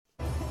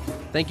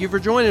Thank you for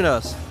joining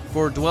us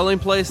for Dwelling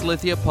Place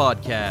Lithia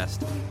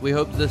Podcast. We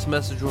hope this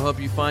message will help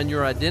you find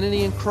your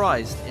identity in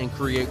Christ and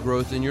create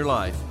growth in your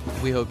life.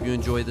 We hope you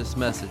enjoy this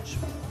message.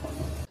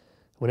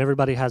 When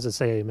everybody has it,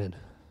 say amen.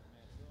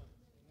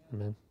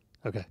 Amen.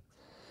 Okay.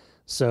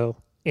 So,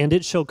 and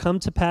it shall come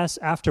to pass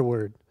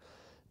afterward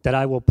that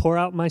I will pour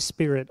out my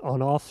spirit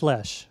on all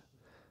flesh.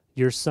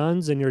 Your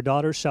sons and your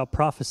daughters shall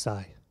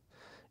prophesy.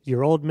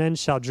 Your old men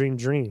shall dream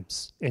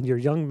dreams, and your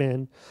young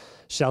men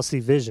shall see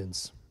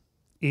visions.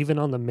 Even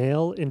on the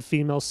male and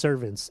female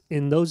servants,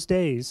 in those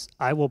days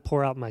I will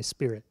pour out my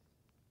spirit.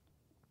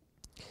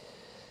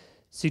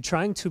 See,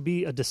 trying to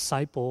be a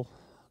disciple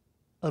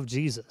of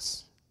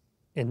Jesus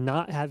and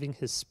not having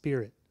his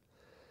spirit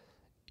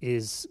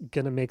is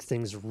going to make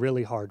things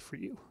really hard for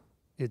you.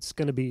 It's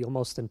going to be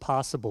almost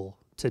impossible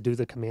to do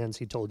the commands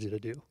he told you to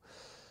do.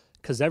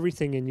 Because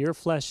everything in your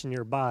flesh and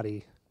your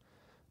body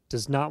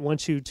does not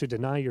want you to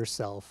deny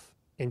yourself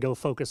and go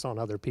focus on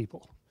other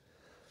people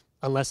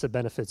unless it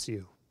benefits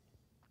you.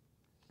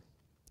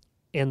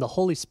 And the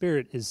Holy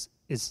Spirit is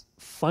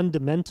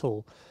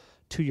fundamental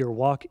to your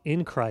walk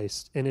in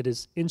Christ, and it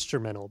is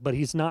instrumental. But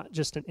he's not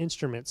just an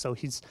instrument, so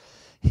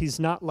he's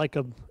not like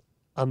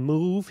a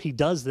move. He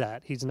does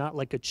that. He's not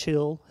like a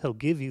chill. He'll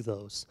give you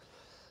those.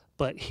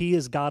 But he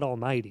is God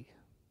Almighty.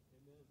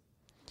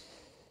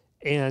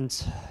 And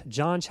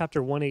John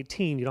chapter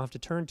 1:18, you don't have to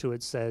turn to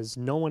it, says,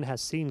 no one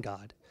has seen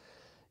God.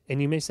 And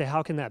you may say,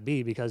 how can that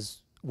be?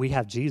 Because we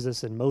have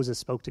Jesus and Moses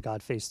spoke to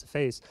God face to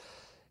face.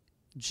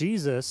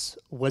 Jesus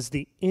was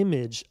the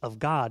image of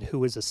God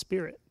who is a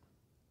spirit.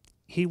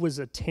 He was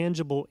a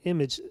tangible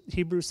image.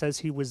 Hebrews says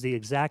he was the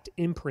exact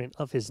imprint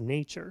of his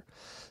nature.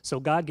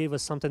 So God gave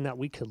us something that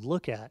we could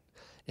look at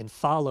and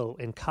follow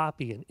and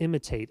copy and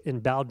imitate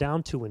and bow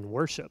down to and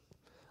worship.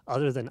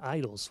 Other than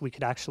idols, we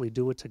could actually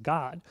do it to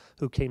God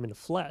who came in the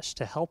flesh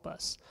to help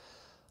us.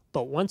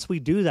 But once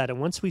we do that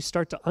and once we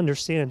start to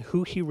understand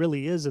who he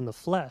really is in the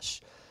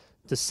flesh,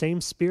 the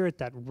same spirit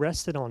that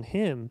rested on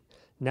him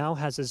now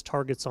has his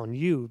targets on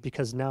you,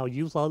 because now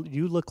you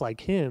look like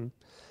him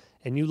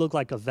and you look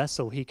like a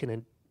vessel he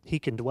can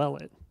dwell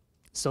in.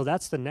 So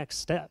that's the next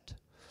step.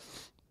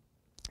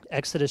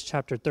 Exodus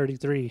chapter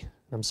 33.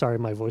 I'm sorry,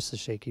 my voice is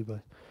shaky, but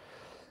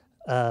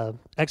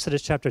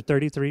Exodus chapter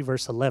 33,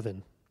 verse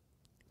 11.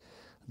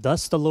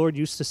 Thus the Lord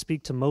used to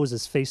speak to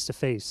Moses face to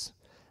face,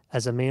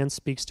 as a man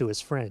speaks to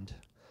his friend.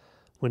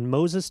 When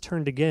Moses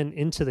turned again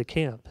into the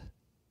camp,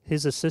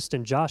 his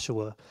assistant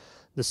Joshua,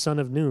 the son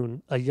of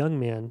Nun, a young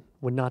man,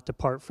 would not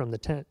depart from the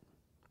tent.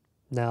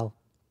 Now,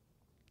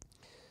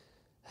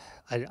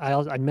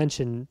 I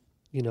mentioned,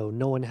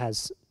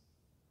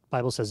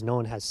 Bible says no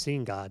one has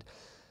seen God.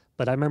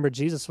 But I remember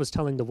Jesus was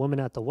telling the woman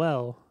at the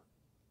well,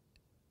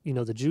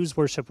 the Jews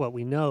worship what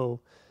we know,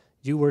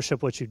 you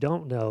worship what you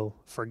don't know,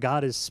 for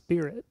God is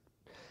spirit.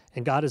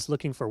 And God is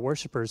looking for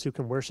worshipers who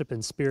can worship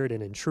in spirit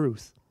and in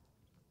truth.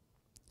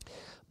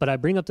 But I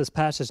bring up this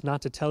passage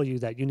not to tell you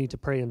that you need to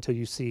pray until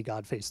you see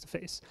God face to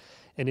face.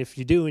 And if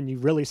you do and you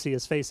really see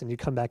his face and you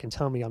come back and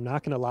tell me, I'm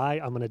not going to lie,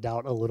 I'm going to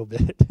doubt a little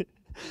bit.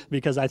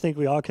 Because I think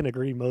we all can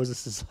agree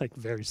Moses is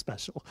very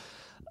special.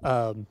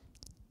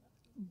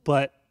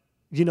 But,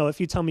 if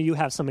you tell me you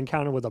have some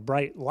encounter with a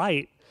bright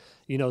light,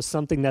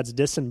 something that's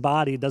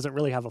disembodied, doesn't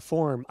really have a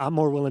form, I'm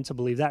more willing to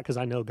believe that because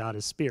I know God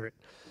is spirit.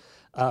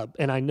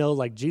 And I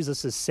know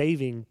Jesus is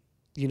saving,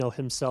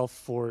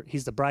 himself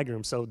he's the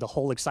bridegroom. So the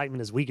whole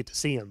excitement is we get to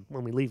see him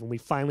when we leave and we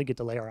finally get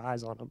to lay our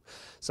eyes on him.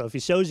 So if he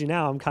shows you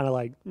now, I'm kind of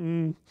I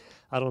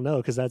don't know,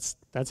 because that's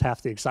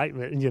half the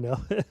excitement,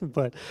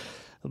 But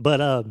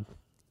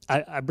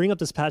I bring up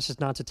this passage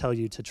not to tell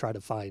you to try to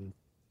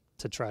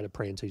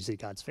pray until you see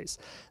God's face.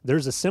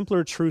 There's a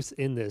simpler truth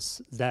in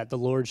this that the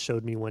Lord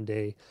showed me one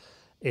day,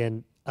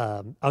 and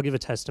I'll give a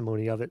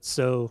testimony of it.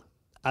 So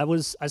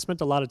I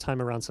spent a lot of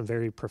time around some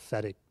very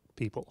prophetic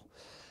people,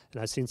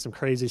 and I've seen some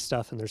crazy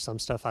stuff, and there's some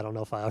stuff I don't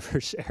know if I ever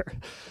share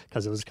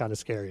because it was kind of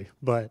scary.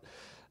 But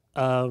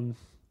I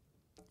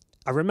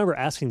remember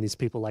asking these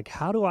people,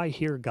 how do I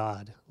hear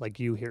God like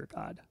you hear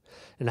God?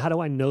 And how do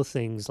I know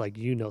things like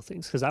you know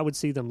things? Because I would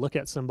see them look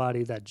at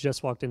somebody that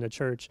just walked into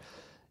church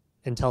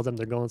and tell them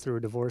they're going through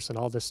a divorce and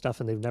all this stuff,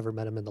 and they've never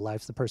met him in the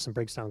life. The person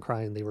breaks down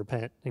crying, they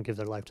repent and give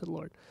their life to the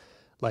Lord.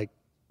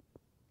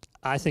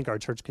 I think our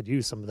church could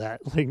use some of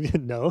that.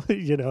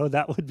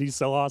 That would be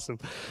so awesome.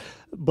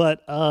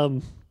 But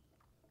I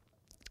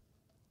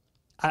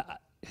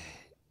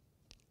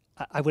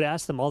would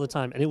ask them all the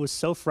time, and it was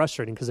so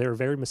frustrating because they were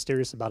very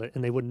mysterious about it,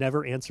 and they would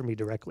never answer me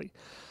directly.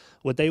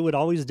 What they would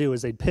always do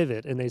is they'd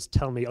pivot, and they'd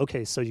tell me,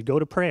 okay, so you go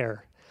to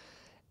prayer,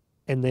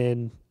 and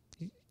then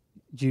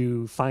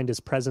you find his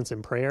presence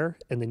in prayer,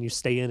 and then you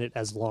stay in it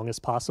as long as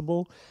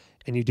possible,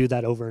 and you do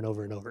that over and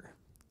over and over.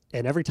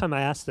 And every time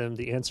I asked them,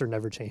 the answer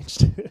never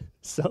changed.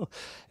 So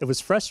it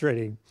was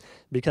frustrating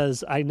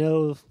because I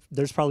know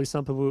there's probably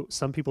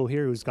some people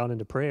here who's gone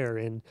into prayer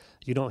and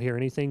you don't hear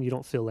anything, you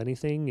don't feel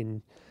anything,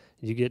 and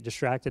you get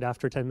distracted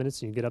after 10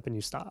 minutes and you get up and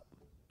you stop.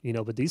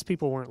 But these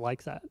people weren't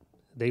like that.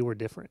 They were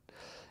different.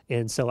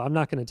 And so I'm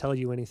not going to tell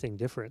you anything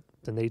different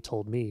than they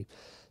told me.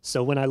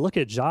 So when I look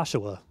at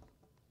Joshua,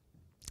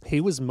 he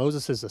was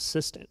Moses'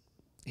 assistant.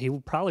 He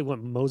probably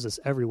went Moses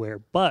everywhere,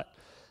 but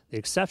the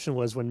exception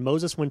was when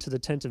Moses went to the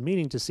tent of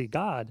meeting to see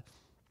God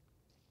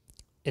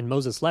and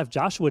Moses left,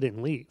 Joshua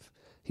didn't leave.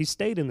 He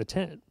stayed in the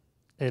tent.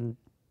 And,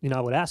 I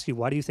would ask you,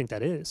 why do you think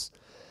that is?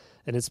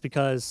 And it's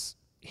because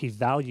he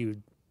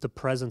valued the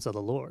presence of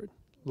the Lord.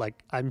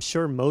 Like, I'm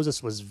sure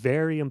Moses was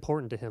very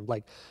important to him,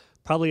 like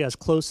probably as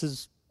close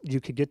as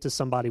you could get to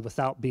somebody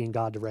without being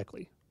God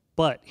directly.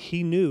 But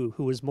he knew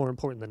who was more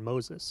important than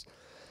Moses.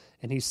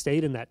 And he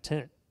stayed in that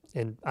tent.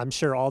 And I'm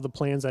sure all the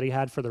plans that he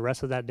had for the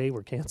rest of that day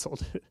were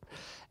canceled.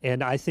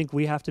 And I think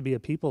we have to be a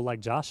people like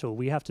Joshua.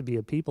 We have to be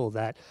a people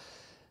that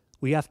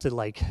we have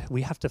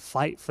to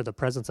fight for the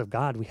presence of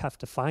God. We have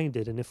to find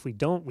it. And if we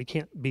don't, we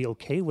can't be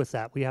okay with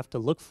that. We have to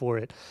look for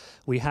it.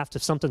 We have to,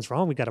 if something's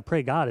wrong, we got to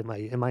pray, God, am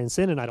I in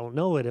sin and I don't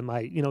know it? Am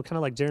I, kind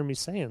of like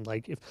Jeremy's saying,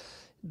 like if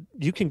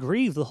you can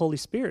grieve the Holy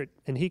Spirit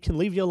and he can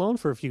leave you alone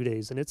for a few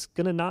days and it's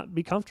going to not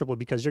be comfortable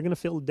because you're going to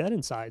feel dead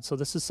inside. So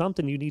this is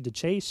something you need to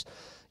chase.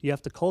 You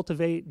have to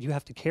cultivate, you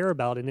have to care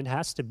about, and it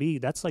has to be,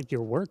 that's like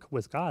your work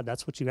with God.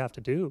 That's what you have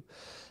to do.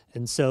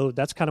 And so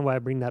that's kind of why I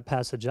bring that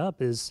passage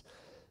up is,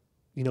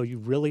 you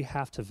really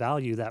have to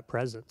value that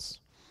presence.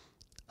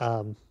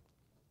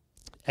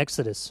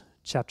 Exodus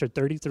chapter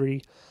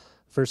 33,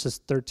 verses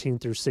 13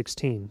 through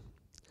 16.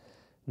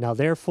 Now,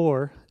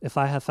 therefore, if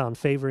I have found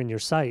favor in your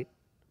sight,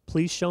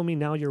 please show me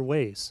now your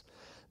ways,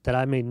 that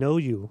I may know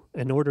you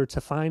in order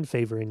to find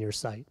favor in your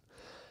sight.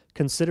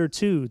 Consider,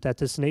 too, that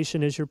this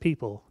nation is your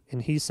people.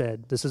 And he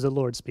said, this is the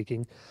Lord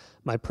speaking,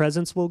 my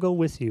presence will go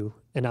with you,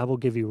 and I will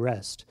give you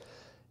rest.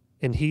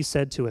 And he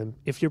said to him,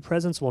 if your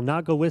presence will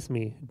not go with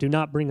me, do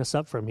not bring us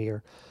up from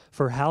here.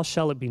 For how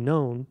shall it be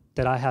known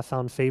that I have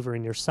found favor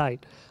in your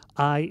sight,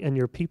 I and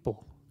your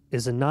people?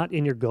 Is it not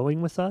in your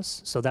going with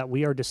us, so that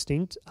we are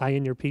distinct, I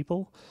and your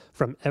people,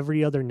 from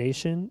every other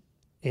nation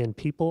and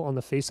people on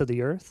the face of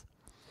the earth?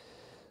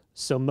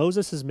 So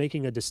Moses is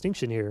making a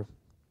distinction here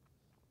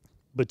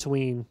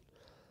between,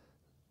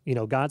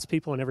 God's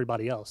people and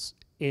everybody else.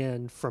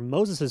 And from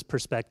Moses'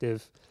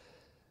 perspective,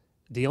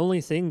 the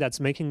only thing that's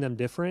making them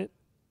different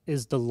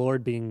is the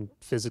Lord being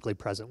physically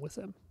present with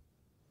them.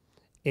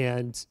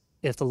 And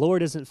if the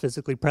Lord isn't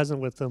physically present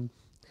with them,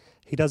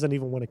 he doesn't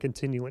even want to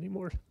continue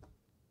anymore.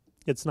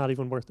 It's not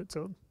even worth it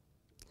to him.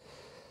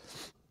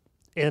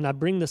 And I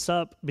bring this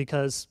up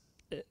because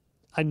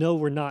I know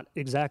we're not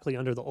exactly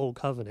under the old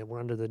covenant. We're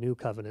under the new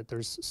covenant.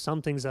 There's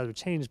some things that have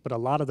changed, but a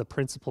lot of the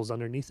principles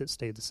underneath it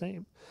stay the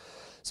same.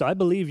 So I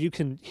believe you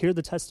can hear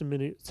the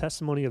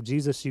testimony of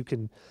Jesus. You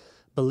can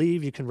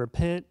believe, you can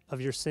repent of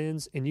your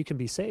sins, and you can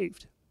be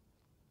saved.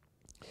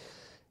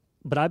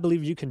 But I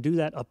believe you can do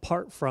that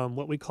apart from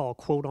what we call,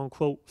 quote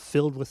unquote,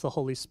 filled with the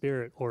Holy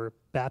Spirit or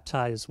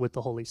baptized with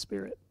the Holy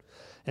Spirit.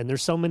 And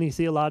there's so many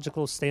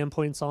theological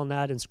standpoints on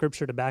that in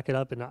Scripture to back it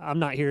up. And I'm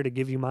not here to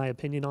give you my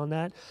opinion on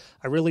that.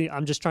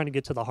 I'm just trying to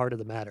get to the heart of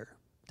the matter,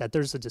 that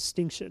there's a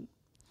distinction.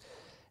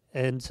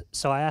 And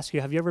so I ask you,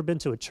 have you ever been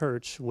to a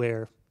church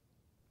where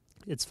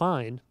it's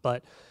fine,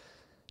 but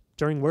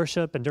during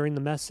worship and during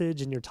the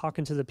message and you're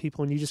talking to the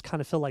people and you just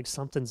kind of feel like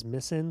something's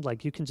missing,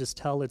 like you can just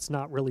tell it's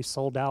not really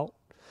sold out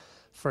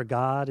for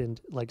God? And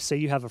like, say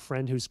you have a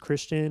friend who's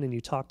Christian and you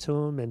talk to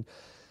them and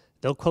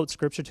they'll quote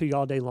scripture to you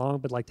all day long,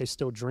 but like they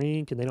still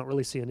drink and they don't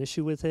really see an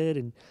issue with it.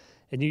 And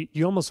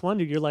you almost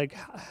wonder, you're like,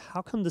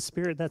 how come the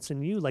Spirit that's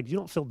in you, like you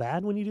don't feel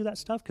bad when you do that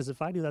stuff? Because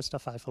if I do that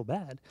stuff, I feel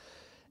bad.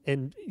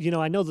 And,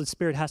 I know the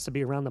Spirit has to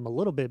be around them a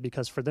little bit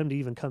because for them to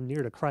even come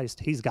near to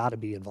Christ, he's got to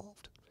be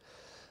involved.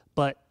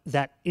 But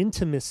that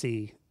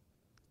intimacy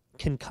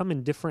can come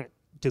in different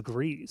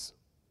degrees.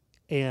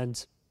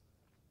 And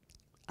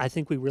I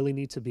think we really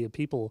need to be a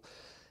people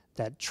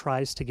that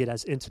tries to get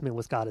as intimate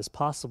with God as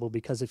possible,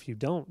 because if you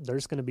don't,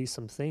 there's going to be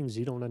some things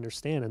you don't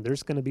understand, and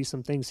there's going to be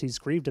some things he's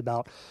grieved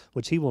about,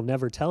 which he will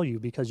never tell you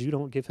because you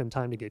don't give him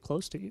time to get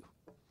close to you.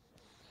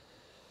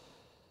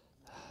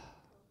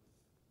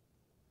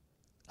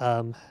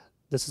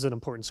 This is an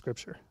important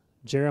scripture.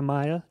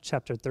 Jeremiah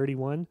chapter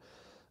 31,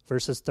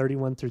 verses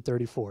 31 through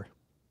 34.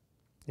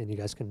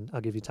 And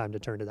I'll give you time to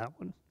turn to that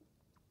one.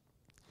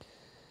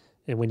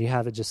 And when you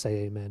have it, just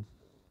say amen.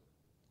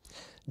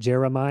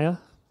 Jeremiah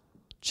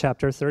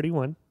chapter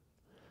 31,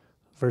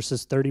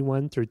 verses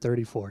 31 through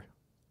 34.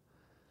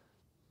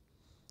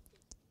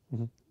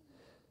 Mm-hmm.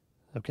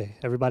 Okay,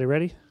 everybody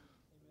ready?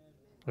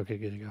 Okay,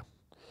 good to go.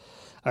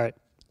 All right.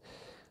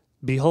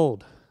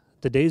 Behold,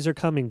 the days are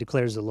coming,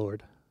 declares the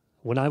Lord,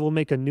 when I will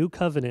make a new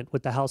covenant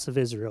with the house of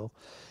Israel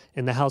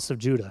and the house of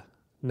Judah,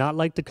 not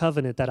like the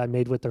covenant that I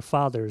made with their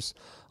fathers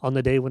on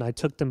the day when I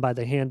took them by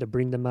the hand to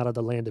bring them out of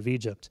the land of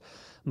Egypt,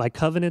 my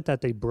covenant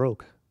that they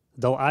broke,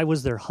 though I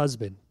was their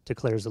husband,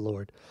 declares the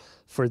Lord.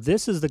 For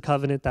this is the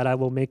covenant that I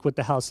will make with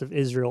the house of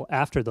Israel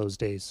after those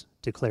days,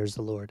 declares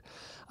the Lord.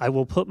 I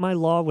will put my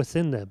law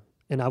within them,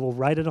 and I will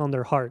write it on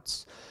their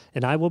hearts,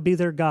 and I will be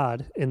their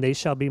God, and they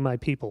shall be my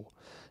people.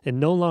 And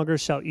no longer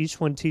shall each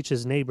one teach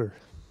his neighbor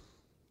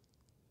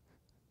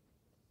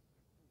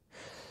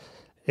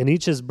and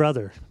each his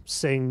brother,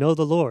 saying, Know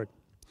the Lord.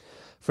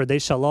 For they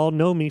shall all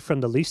know me from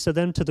the least of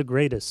them to the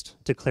greatest,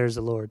 declares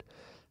the Lord.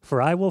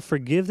 For I will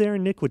forgive their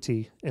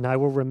iniquity, and I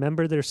will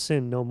remember their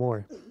sin no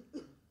more.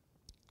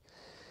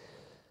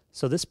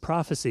 So this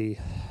prophecy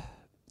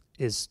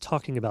is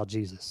talking about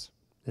Jesus.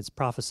 It's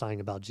prophesying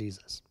about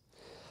Jesus.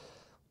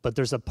 But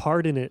there's a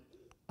part in it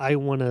I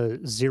want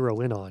to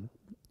zero in on.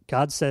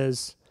 God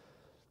says,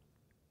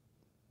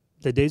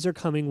 the days are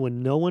coming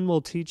when no one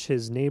will teach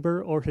his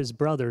neighbor or his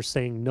brother,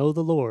 saying, Know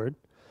the Lord,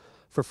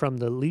 for from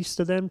the least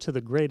of them to the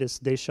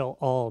greatest they shall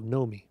all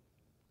know me.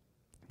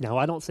 Now,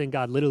 I don't think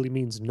God literally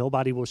means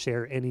nobody will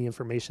share any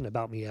information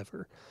about me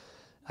ever.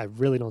 I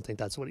really don't think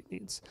that's what he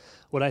means.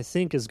 What I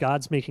think is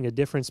God's making a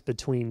difference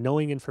between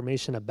knowing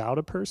information about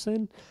a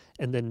person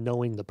and then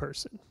knowing the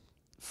person.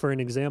 For an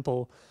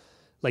example,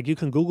 like you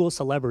can Google a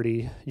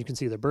celebrity, you can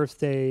see their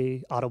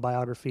birthday,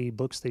 autobiography,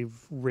 books they've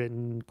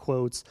written,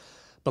 quotes,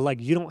 but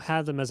like you don't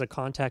have them as a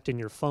contact in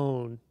your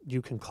phone.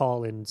 You can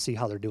call and see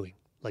how they're doing.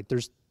 Like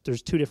there's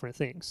two different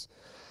things.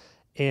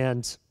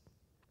 And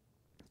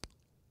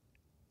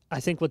I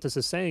think what this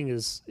is saying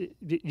is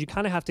you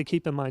kind of have to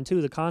keep in mind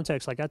too, the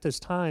context, like at this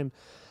time,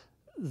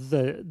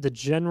 the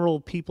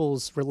general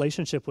people's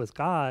relationship with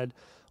God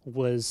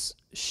was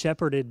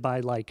shepherded by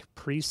like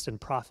priests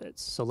and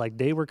prophets. So like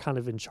they were kind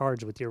of in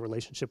charge with your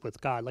relationship with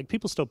God. Like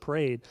people still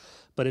prayed,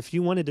 but if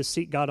you wanted to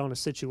seek God on a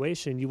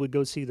situation, you would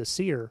go see the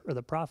seer or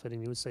the prophet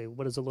and you would say,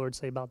 what does the Lord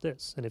say about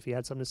this? And if he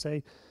had something to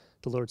say,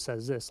 the Lord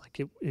says this.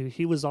 Like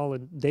he was all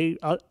in,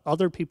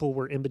 other people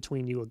were in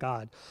between you and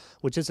God,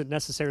 which isn't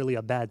necessarily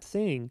a bad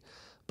thing,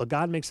 but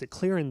God makes it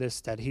clear in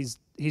this that he's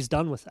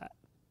done with that.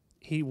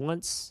 He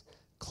wants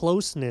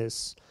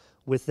closeness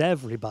with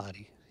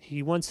everybody.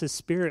 He wants his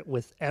spirit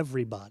with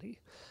everybody,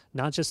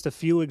 not just a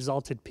few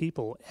exalted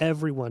people,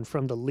 everyone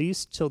from the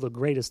least till the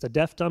greatest. The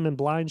deaf, dumb, and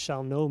blind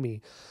shall know me.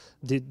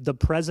 The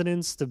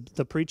presidents,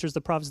 the preachers,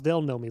 the prophets,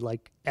 they'll know me,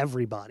 like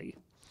everybody.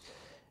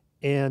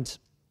 And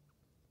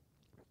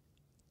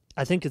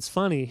I think it's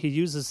funny, he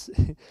uses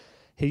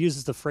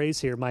the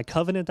phrase here, my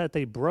covenant that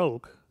they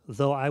broke,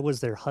 though I was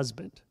their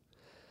husband.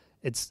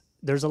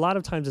 There's a lot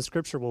of times in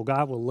Scripture where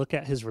God will look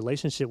at his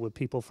relationship with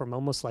people from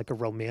almost like a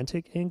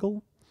romantic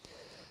angle.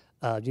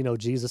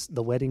 Jesus,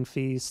 the wedding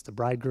feast, the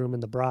bridegroom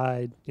and the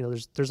bride,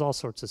 there's all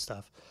sorts of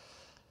stuff.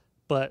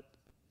 But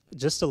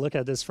just to look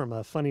at this from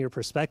a funnier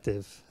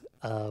perspective,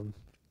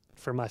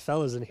 for my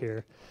fellas in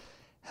here,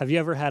 have you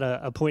ever had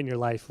a point in your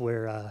life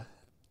where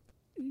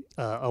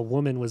a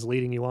woman was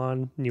leading you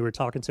on and you were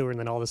talking to her and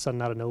then all of a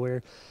sudden out of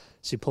nowhere,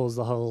 she pulls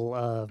the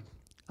whole,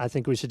 I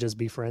think we should just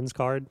be friends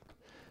card.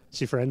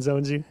 She friend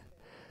zones you.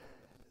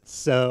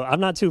 So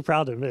I'm not too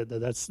proud to admit that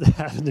that's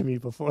happened to me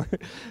before,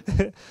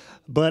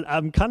 but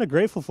I'm kind of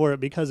grateful for it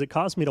because it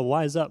caused me to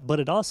wise up, but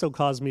it also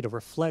caused me to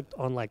reflect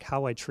on like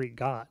how I treat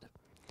God.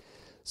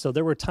 So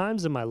there were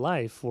times in my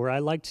life where I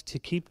liked to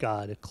keep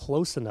God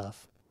close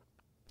enough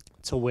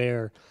to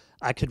where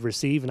I could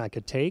receive and I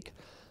could take,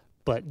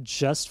 but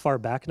just far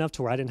back enough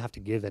to where I didn't have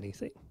to give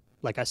anything.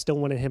 Like I still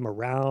wanted him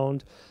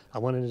around. I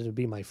wanted him to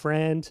be my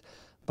friend,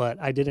 but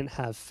I didn't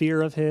have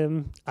fear of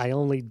him. I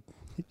only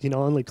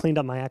cleaned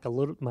up my act a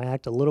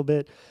little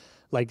bit.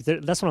 Like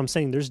that's what I'm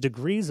saying. There's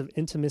degrees of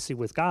intimacy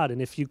with God.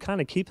 And if you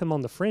kind of keep him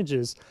on the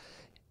fringes,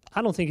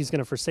 I don't think he's going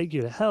to forsake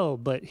you to hell,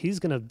 but he's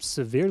going to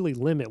severely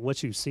limit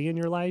what you see in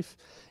your life.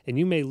 And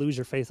you may lose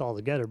your faith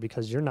altogether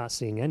because you're not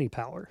seeing any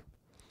power.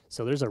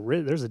 So there's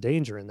a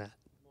danger in that,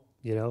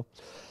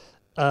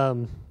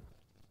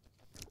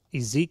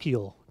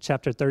 Ezekiel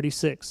chapter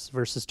 36,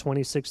 verses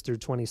 26 through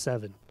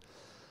 27.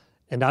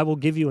 And I will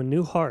give you a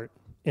new heart,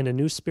 and a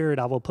new spirit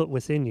I will put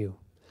within you.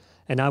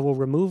 And I will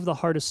remove the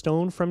heart of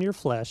stone from your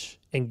flesh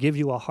and give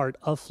you a heart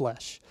of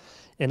flesh.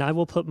 And I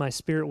will put my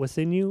spirit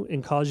within you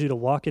and cause you to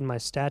walk in my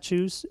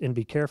statutes and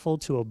be careful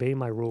to obey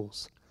my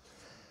rules.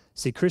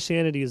 See,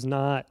 Christianity is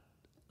not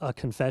a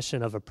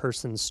confession of a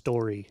person's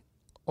story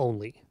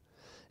only.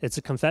 It's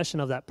a confession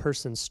of that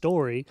person's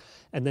story,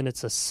 and then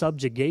it's a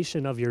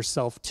subjugation of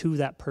yourself to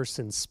that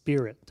person's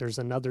spirit. There's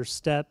another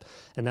step,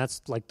 and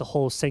that's like the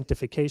whole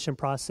sanctification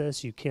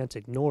process. You can't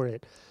ignore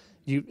it.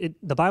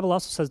 The Bible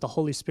also says the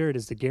Holy Spirit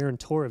is the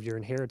guarantor of your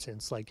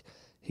inheritance. Like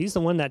he's the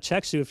one that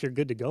checks you if you're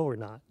good to go or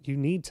not. You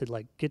need to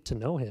like get to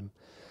know him.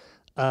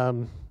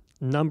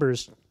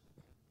 Numbers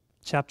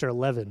chapter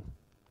 11,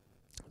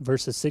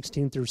 verses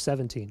 16 through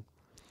 17.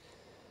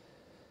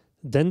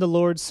 Then the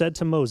Lord said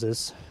to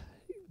Moses,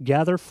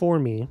 gather for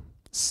me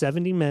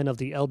 70 men of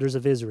the elders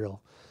of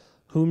Israel,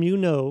 whom you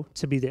know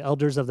to be the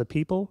elders of the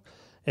people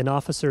and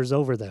officers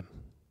over them,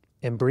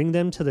 and bring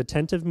them to the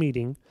tent of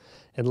meeting,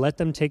 and let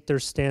them take their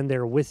stand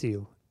there with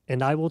you.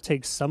 And I will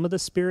take some of the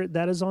spirit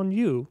that is on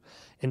you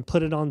and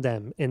put it on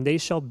them, and they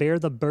shall bear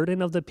the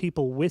burden of the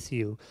people with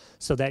you,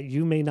 so that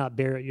you may not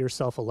bear it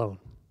yourself alone.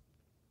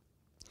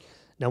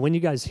 Now, when you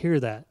guys hear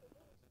that,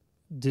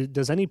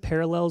 does any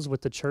parallels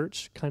with the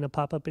church kind of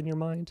pop up in your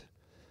mind?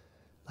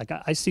 Like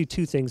I see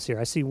two things here.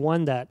 I see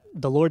one, that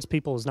the Lord's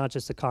people is not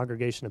just a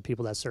congregation of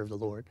people that serve the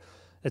Lord.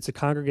 It's a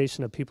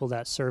congregation of people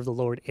that serve the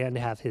Lord and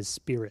have his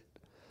spirit.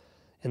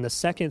 And the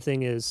second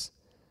thing is,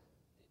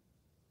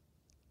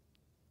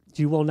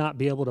 you will not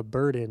be able to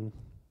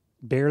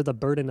bear the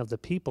burden of the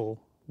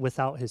people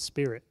without his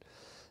Spirit.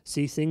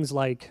 See, things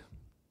like,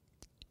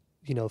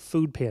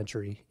 food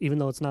pantry, even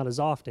though it's not as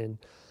often,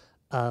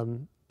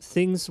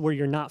 things where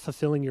you're not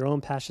fulfilling your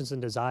own passions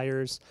and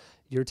desires,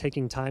 you're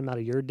taking time out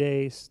of your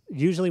day.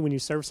 Usually when you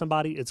serve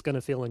somebody, it's going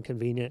to feel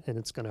inconvenient and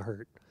it's going to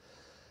hurt.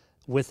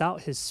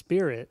 Without his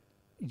Spirit,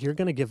 you're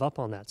going to give up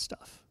on that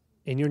stuff.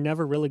 And you're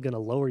never really going to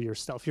lower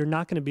yourself. You're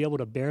not going to be able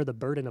to bear the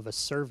burden of a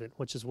servant,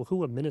 which is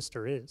who a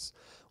minister is,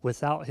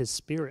 without his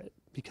Spirit,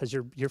 because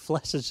your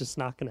flesh is just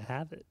not going to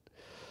have it.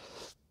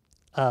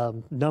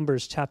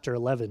 Numbers chapter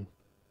 11,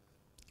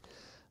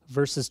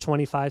 verses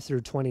 25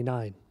 through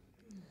 29.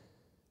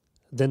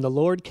 Then the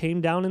Lord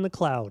came down in the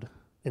cloud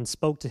and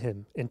spoke to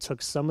him and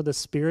took some of the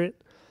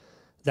Spirit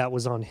that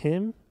was on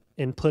him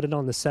and put it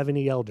on the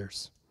 70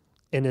 elders.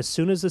 And as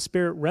soon as the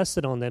Spirit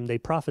rested on them, they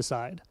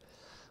prophesied,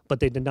 but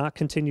they did not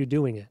continue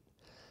doing it.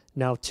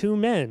 Now 2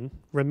 men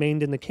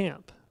remained in the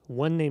camp,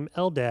 one named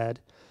Eldad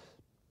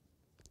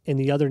and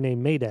the other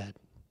named Medad,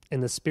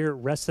 and the Spirit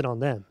rested on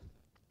them.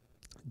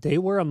 They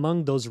were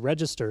among those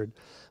registered,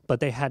 but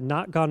they had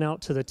not gone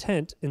out to the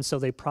tent, and so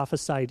they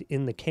prophesied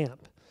in the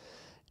camp.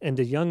 And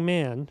a young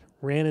man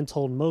ran and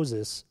told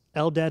Moses,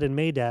 Eldad and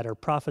Medad are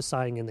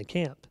prophesying in the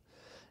camp.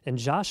 And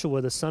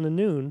Joshua, the son of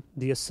Nun,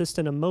 the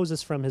assistant of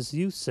Moses from his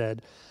youth,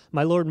 said,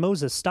 My lord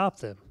Moses, stop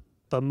them.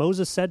 But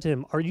Moses said to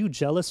him, Are you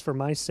jealous for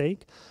my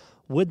sake?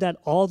 Would that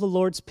all the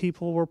Lord's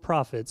people were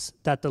prophets,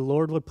 that the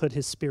Lord would put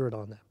his Spirit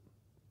on them.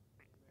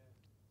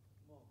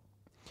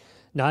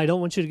 Now, I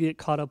don't want you to get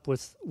caught up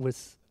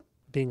with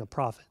being a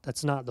prophet.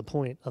 That's not the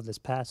point of this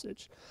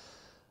passage.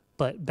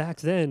 But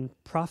back then,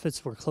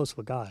 prophets were close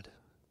with God.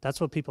 That's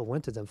what people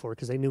went to them for,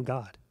 because they knew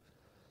God.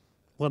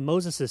 What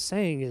Moses is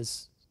saying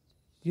is,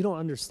 you don't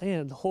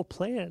understand the whole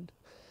plan.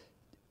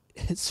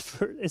 It's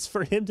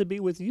for him to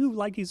be with you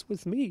like he's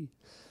with me.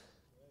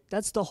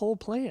 That's the whole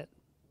plan.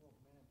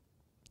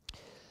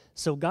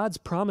 So God's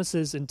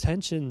promises,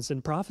 intentions,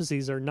 and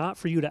prophecies are not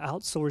for you to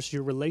outsource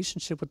your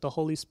relationship with the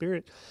Holy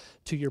Spirit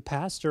to your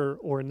pastor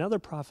or another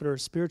prophet or a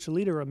spiritual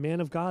leader, or a man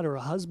of God or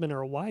a husband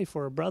or a wife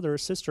or a brother or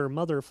sister or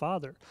mother or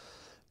father.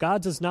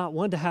 God does not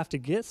want to have to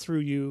get through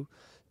you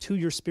to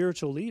your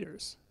spiritual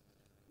leaders.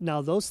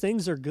 Now, those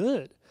things are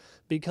good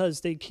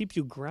because they keep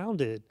you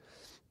grounded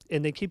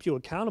and they keep you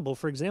accountable.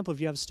 For example, if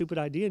you have a stupid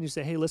idea and you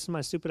say, hey, listen to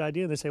my stupid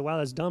idea, and they say, wow,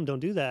 that's dumb, don't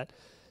do that.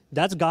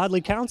 That's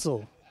godly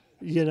counsel.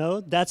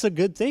 That's a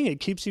good thing.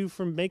 It keeps you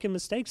from making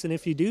mistakes. And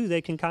if you do,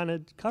 they can kind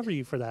of cover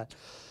you for that.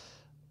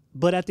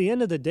 But at the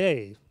end of the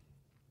day,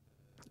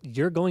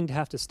 you're going to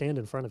have to stand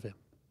in front of him.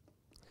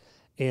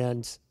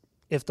 And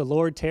if the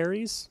Lord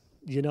tarries,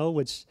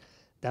 which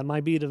that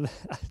might be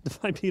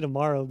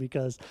tomorrow,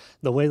 because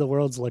the way the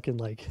world's looking,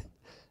 like,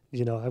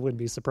 I wouldn't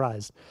be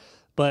surprised.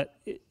 But,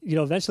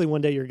 eventually one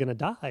day you're going to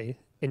die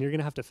and you're going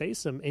to have to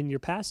face him, and your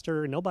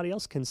pastor and nobody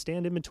else can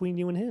stand in between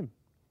you and him.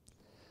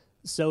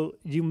 So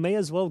you may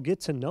as well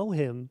get to know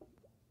him,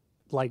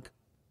 like,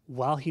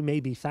 while he may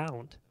be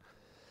found.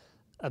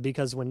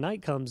 Because when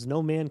night comes,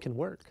 no man can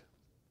work.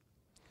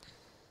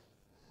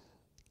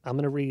 I'm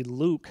going to read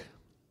Luke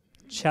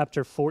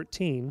chapter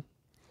 14,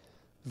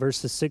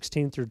 verses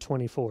 16 through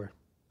 24.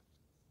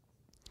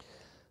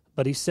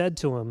 But he said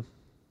to him,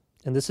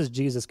 and this is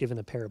Jesus giving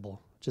a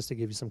parable, just to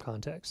give you some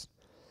context.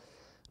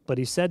 But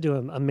he said to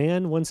him, a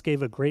man once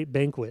gave a great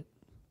banquet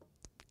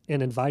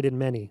and invited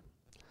many.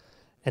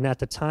 And at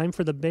the time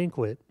for the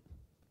banquet,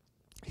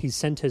 he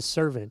sent his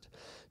servant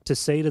to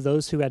say to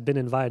those who had been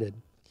invited,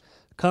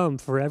 come,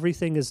 for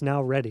everything is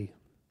now ready.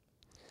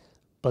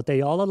 But they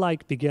all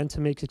alike began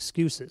to make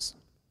excuses.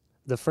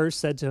 The first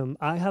said to him,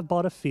 I have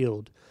bought a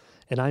field,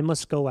 and I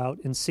must go out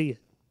and see it.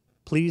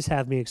 Please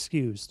have me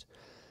excused.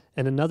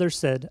 And another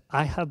said,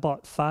 I have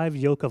bought 5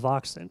 yoke of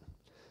oxen,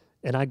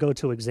 and I go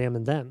to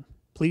examine them.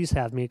 Please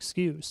have me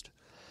excused.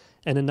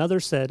 And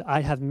another said,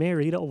 I have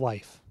married a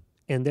wife,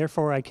 and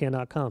therefore I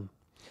cannot come.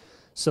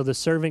 So the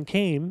servant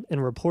came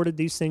and reported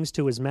these things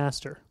to his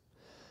master.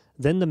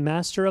 Then the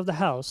master of the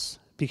house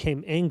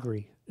became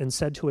angry and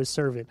said to his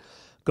servant,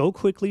 go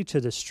quickly to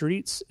the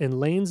streets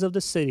and lanes of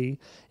the city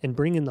and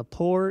bring in the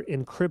poor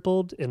and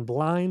crippled and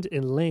blind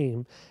and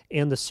lame.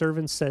 And the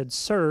servant said,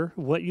 sir,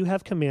 what you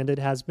have commanded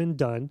has been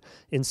done,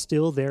 and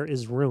still there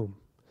is room.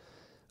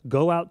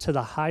 Go out to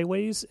the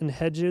highways and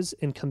hedges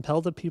and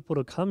compel the people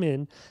to come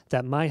in,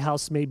 that my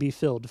house may be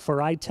filled.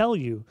 For I tell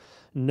you,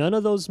 none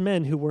of those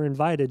men who were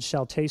invited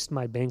shall taste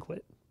my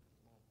banquet.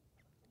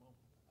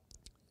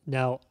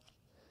 Now,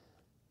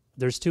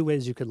 there's 2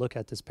 ways you could look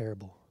at this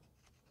parable.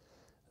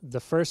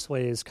 The first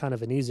way is kind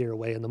of an easier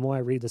way, and the more I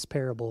read this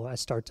parable, I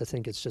start to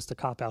think it's just a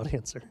cop-out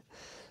answer.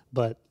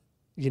 But,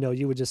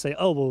 you would just say,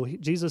 oh, well,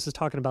 Jesus is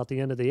talking about the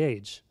end of the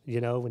age.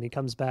 When he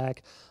comes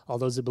back, all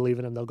those who believe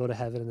in him, they'll go to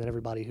heaven, and then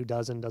everybody who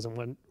doesn't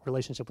want a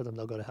relationship with him,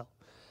 they'll go to hell.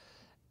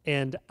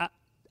 And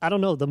I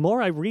don't know, the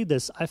more I read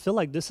this, I feel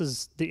like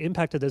the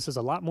impact of this is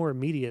a lot more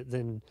immediate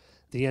than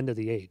the end of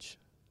the age.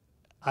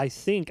 I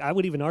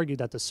would even argue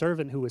that the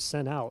servant who was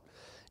sent out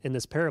in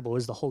this parable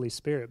is the Holy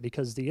Spirit,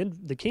 because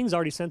the king's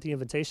already sent the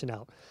invitation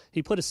out.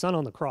 He put his son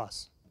on the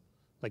cross.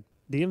 Like,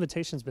 the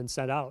invitation's been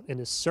sent out, and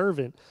his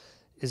servant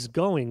is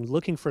going,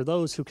 looking for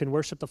those who can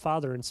worship the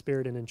Father in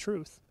spirit and in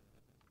truth.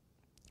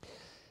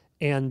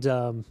 And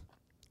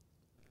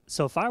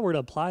so if I were to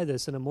apply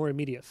this in a more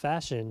immediate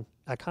fashion,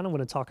 I kind of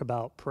want to talk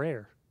about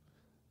prayer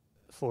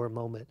for a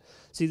moment.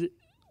 See,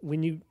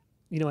 when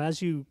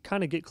as you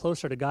kind of get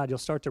closer to God, you'll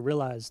start to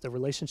realize the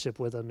relationship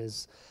with him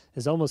is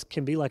almost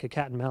can be like a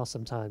cat and mouse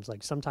sometimes.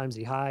 Like, sometimes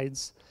he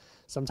hides,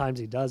 sometimes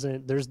he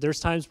doesn't. There's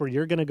times where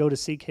you're going to go to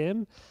seek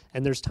him,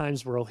 and there's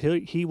times where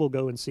he will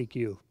go and seek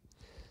you.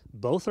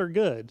 Both are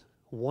good.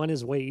 One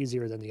is way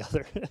easier than the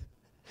other.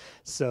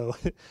 So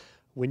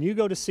when you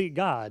go to seek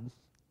God,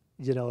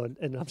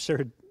 and I'm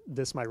sure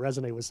this might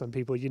resonate with some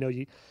people,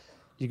 you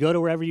go to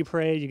wherever you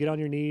pray, you get on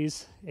your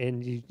knees,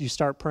 and you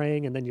start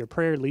praying, and then your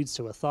prayer leads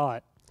to a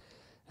thought.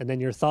 And then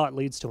your thought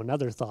leads to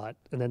another thought,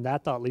 and then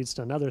that thought leads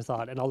to another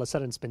thought, and all of a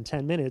sudden it's been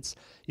 10 minutes,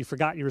 you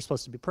forgot you were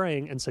supposed to be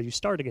praying, and so you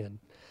start again.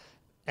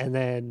 And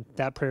then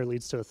that prayer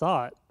leads to a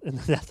thought, and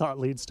then that thought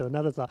leads to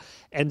another thought.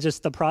 And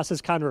just the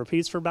process kind of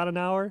repeats for about an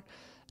hour,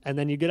 and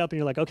then you get up and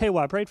you're like, okay,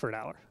 well, I prayed for an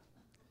hour.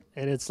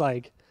 And it's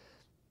like,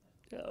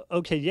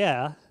 okay,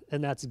 yeah,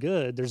 and that's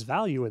good. There's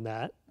value in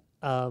that.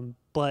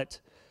 But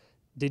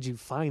did you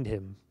find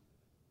him?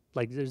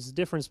 Like, there's a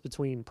difference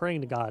between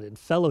praying to God and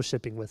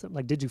fellowshipping with him.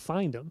 Like, did you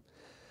find him?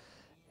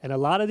 And a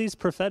lot of these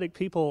prophetic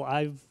people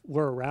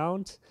were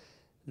around,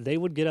 they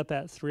would get up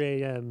at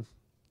 3 a.m.,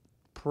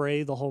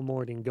 pray the whole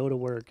morning, go to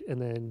work, and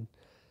then,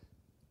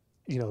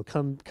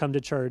 come to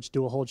church,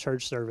 do a whole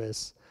church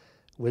service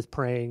with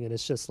praying. And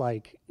it's just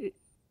like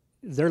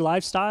their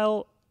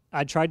lifestyle,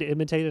 I tried to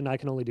imitate it, and I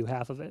can only do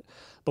half of it.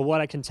 But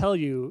what I can tell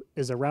you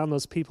is around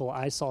those people,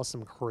 I saw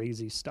some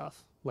crazy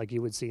stuff like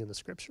you would see in the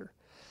scripture.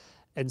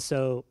 And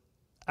so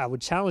I would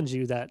challenge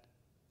you that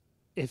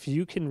if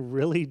you can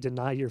really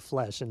deny your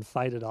flesh and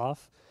fight it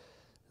off,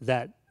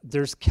 that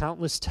there's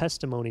countless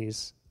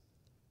testimonies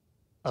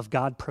of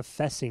God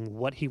professing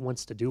what he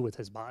wants to do with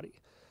his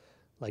body.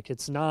 Like,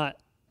 it's not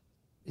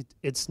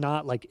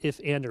like if,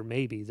 and, or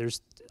maybe.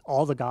 There's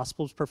all the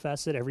Gospels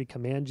profess it, every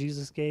command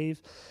Jesus gave.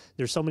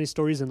 There's so many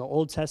stories in the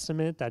Old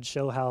Testament that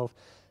show how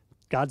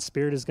God's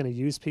Spirit is going to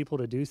use people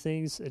to do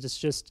things. It's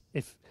just,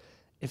 if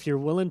you're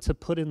willing to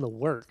put in the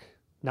work,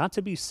 not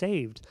to be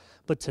saved,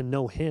 but to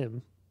know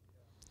him,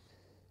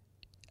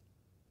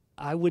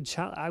 I would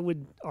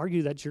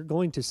argue that you're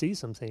going to see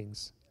some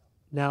things.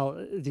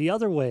 Now, the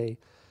other way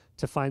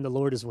to find the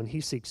Lord is when he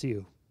seeks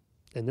you,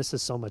 and this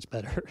is so much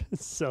better.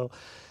 So,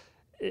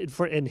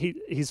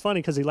 he's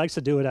funny because he likes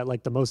to do it at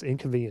like the most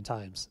inconvenient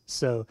times.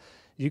 So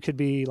you could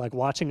be like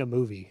watching a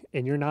movie,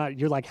 and you're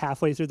like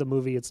halfway through the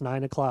movie. It's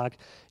 9:00.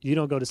 You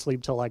don't go to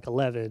sleep till like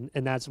 11,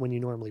 and that's when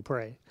you normally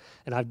pray.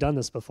 And I've done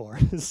this before.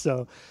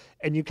 So,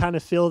 and you kind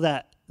of feel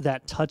that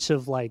touch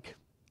of like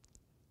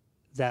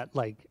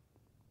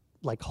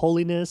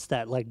holiness,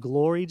 that like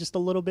glory just a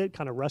little bit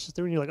kind of rushes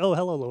through, and you're like, oh,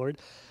 hello, Lord.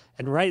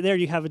 And right there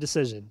you have a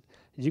decision.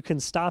 You can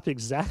stop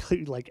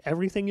exactly like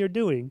everything you're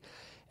doing,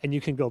 and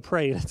you can go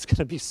pray, and it's going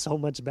to be so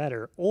much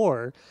better.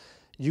 Or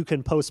you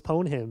can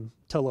postpone him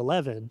till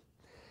 11,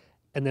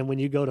 and then when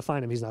you go to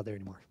find him, he's not there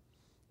anymore.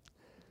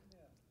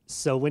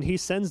 So when he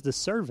sends the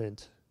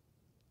servant,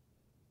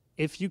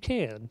 if you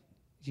can,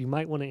 you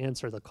might want to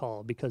answer the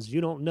call, because you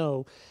don't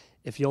know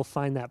if you'll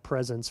find that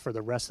presence for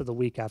the rest of the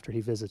week after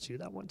he visits you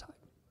that one time.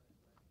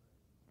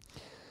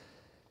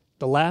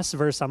 The last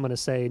verse I'm going to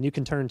say, and you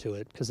can turn to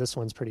it because this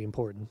one's pretty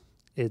important.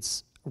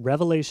 It's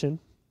Revelation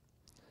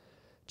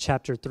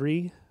chapter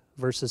 3,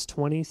 verses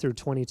 20 through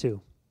 22.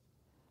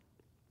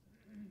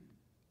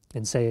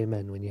 And say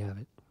amen when you have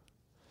it.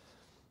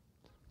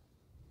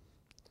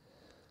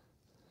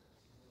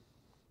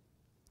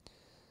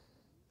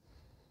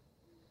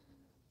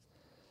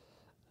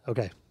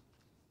 Okay.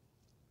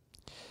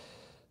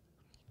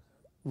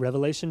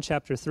 Revelation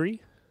chapter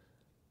 3,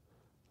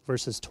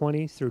 verses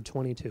 20 through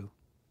 22.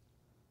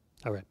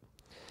 All right.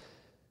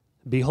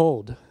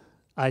 Behold,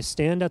 I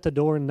stand at the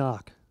door and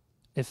knock.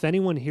 If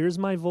anyone hears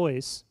my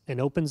voice and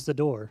opens the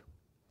door,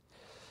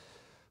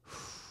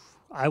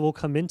 I will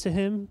come into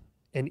him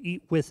and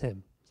eat with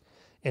him,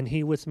 and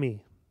he with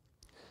me.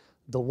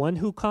 The one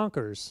who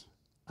conquers,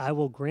 I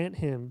will grant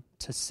him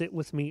to sit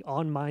with me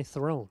on my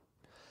throne,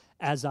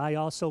 as I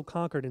also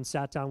conquered and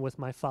sat down with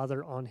my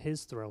Father on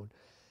his throne.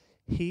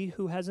 He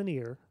who has an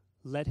ear,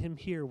 let him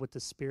hear what the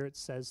Spirit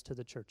says to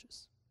the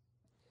churches.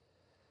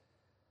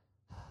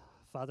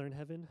 Father in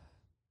heaven,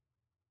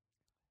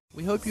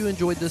 we hope you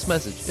enjoyed this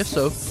message. If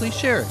so, please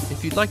share it.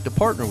 If you'd like to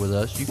partner with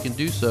us, you can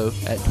do so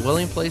at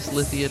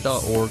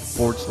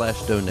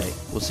dwellingplacelithia.org/donate.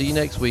 We'll see you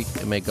next week,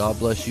 and may God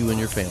bless you and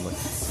your family.